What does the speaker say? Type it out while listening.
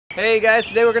Hey guys,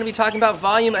 today we're going to be talking about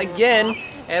volume again,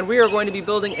 and we are going to be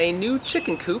building a new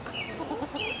chicken coop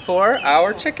for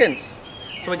our chickens.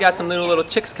 So we got some little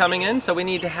chicks coming in, so we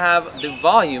need to have the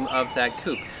volume of that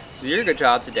coop. So your good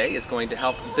job today is going to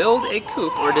help build a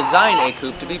coop or design a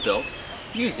coop to be built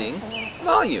using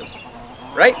volume,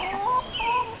 right?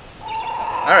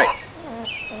 Alright,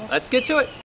 let's get to it.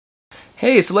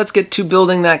 Hey, so let's get to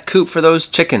building that coop for those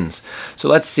chickens. So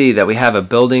let's see that we have a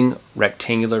building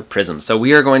rectangular prism. So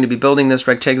we are going to be building this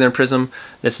rectangular prism.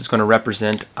 This is going to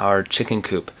represent our chicken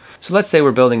coop. So let's say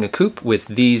we're building a coop with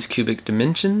these cubic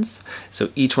dimensions. So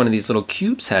each one of these little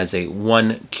cubes has a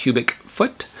 1 cubic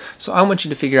foot. So I want you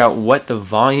to figure out what the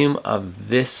volume of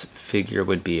this figure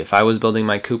would be. If I was building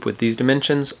my coop with these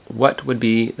dimensions, what would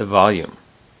be the volume?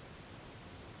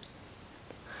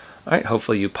 Alright,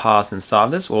 hopefully you paused and saw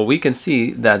this. Well, we can see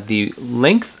that the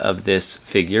length of this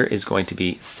figure is going to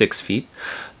be 6 feet.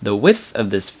 The width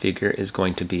of this figure is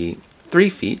going to be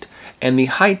 3 feet. And the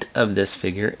height of this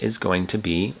figure is going to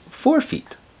be 4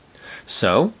 feet.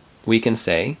 So we can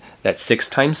say that 6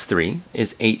 times 3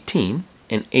 is 18,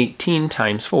 and 18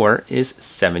 times 4 is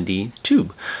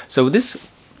 72. So this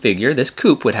figure, this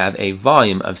coop, would have a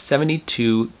volume of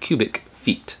 72 cubic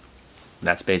feet.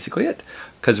 That's basically it.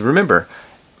 Because remember,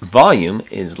 volume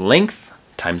is length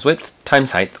times width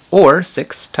times height, or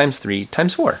 6 times 3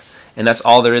 times 4. And that's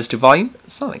all there is to volume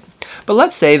solving. But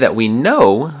let's say that we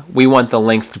know we want the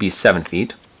length to be 7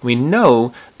 feet. We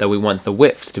know that we want the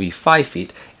width to be 5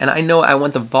 feet. And I know I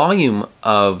want the volume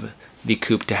of the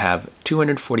coop to have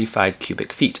 245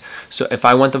 cubic feet. So if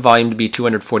I want the volume to be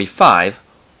 245,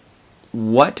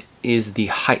 what is the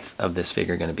height of this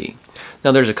figure going to be?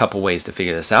 Now there's a couple ways to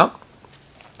figure this out.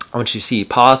 I want you to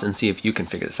pause and see if you can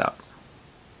figure this out.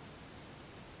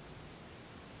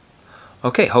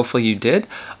 Okay, hopefully you did.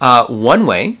 One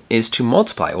way is to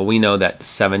multiply. Well, we know that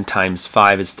 7 times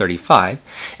 5 is 35.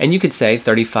 And you could say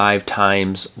 35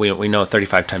 times, we know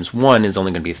 35 times 1 is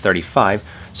only going to be 35.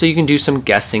 So you can do some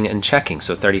guessing and checking.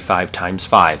 So 35 times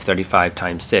 5, 35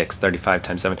 times 6, 35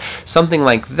 times 7, something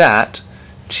like that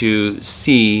to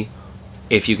see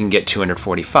if you can get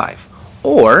 245.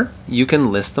 Or you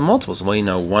can list the multiples. Well, you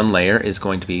know one layer is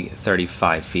going to be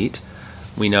 35 feet.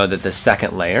 We know that the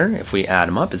second layer, if we add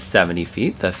them up, is 70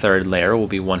 feet. The third layer will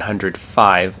be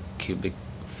 105 cubic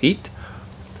feet.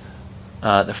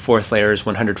 The fourth layer is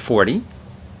 140.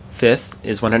 Fifth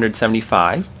is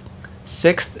 175.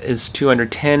 Sixth is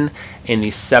 210. And the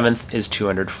seventh is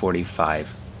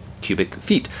 245 cubic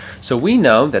feet. So we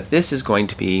know that this is going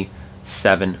to be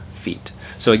 7 feet.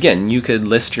 So again, you could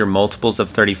list your multiples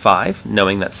of 35,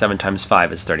 knowing that 7 times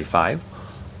 5 is 35,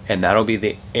 and that'll be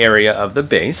the area of the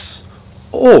base.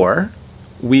 Or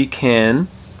we can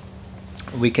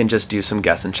just do some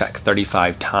guess and check.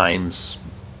 35 times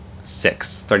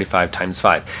 6, 35 times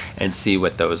 5, and see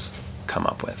what those come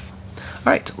up with.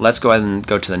 All right, let's go ahead and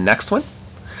go to the next one.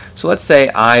 So let's say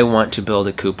I want to build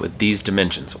a coop with these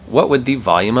dimensions. What would the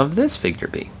volume of this figure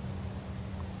be?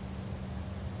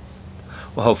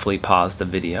 Well, hopefully pause the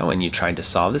video and you tried to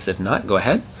solve this. If not, go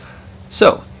ahead.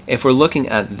 So if we're looking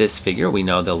at this figure, we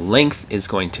know the length is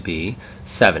going to be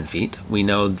 7 feet. We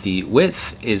know the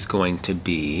width is going to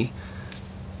be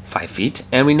 5 feet.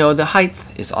 And we know the height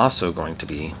is also going to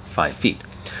be 5 feet.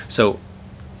 So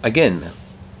again,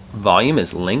 volume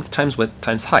is length times width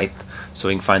times height. So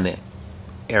we can find the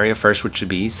area first, which would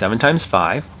be 7 times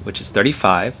 5, which is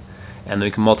 35. And then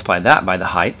we can multiply that by the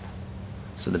height.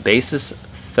 So the base is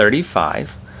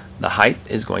 35. The height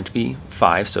is going to be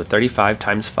 5. So 35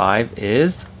 times 5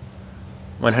 is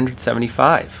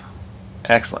 175.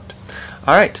 Excellent.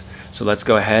 All right, so let's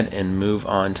go ahead and move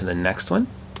on to the next one.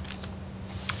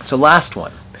 So last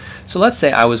one. So let's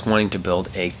say I was wanting to build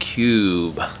a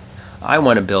cube. I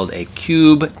want to build a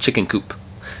cube chicken coop.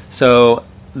 So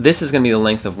this is going to be the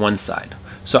length of one side.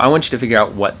 So I want you to figure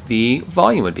out what the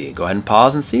volume would be. Go ahead and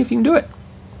pause and see if you can do it.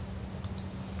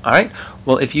 All right,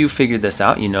 well, if you figured this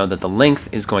out, you know that the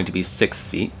length is going to be 6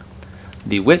 feet.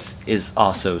 The width is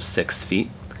also 6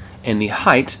 feet. And the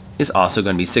height is also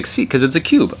going to be 6 feet because it's a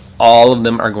cube. All of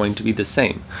them are going to be the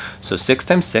same. So 6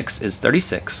 times 6 is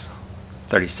 36.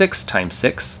 36 times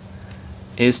 6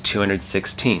 is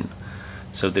 216.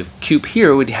 So the cube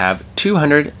here would have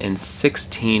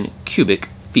 216 cubic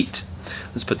feet.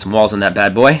 Let's put some walls on that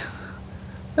bad boy.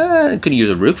 Could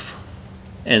use a roof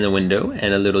and a window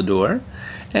and a little door.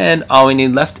 And all we need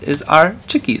left is our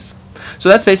chickies. So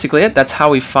that's basically it. That's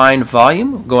how we find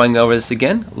volume. Going over this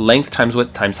again, length times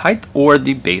width times height, or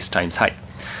the base times height.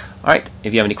 All right,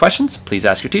 if you have any questions, please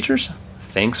ask your teachers.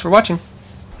 Thanks for watching.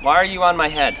 Why are you on my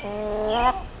head?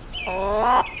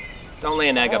 Don't lay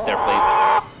an egg up there,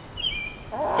 please.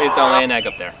 Please don't lay an egg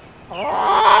up there.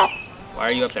 Why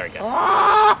are you up there again?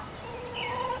 How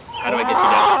do I get you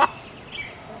down?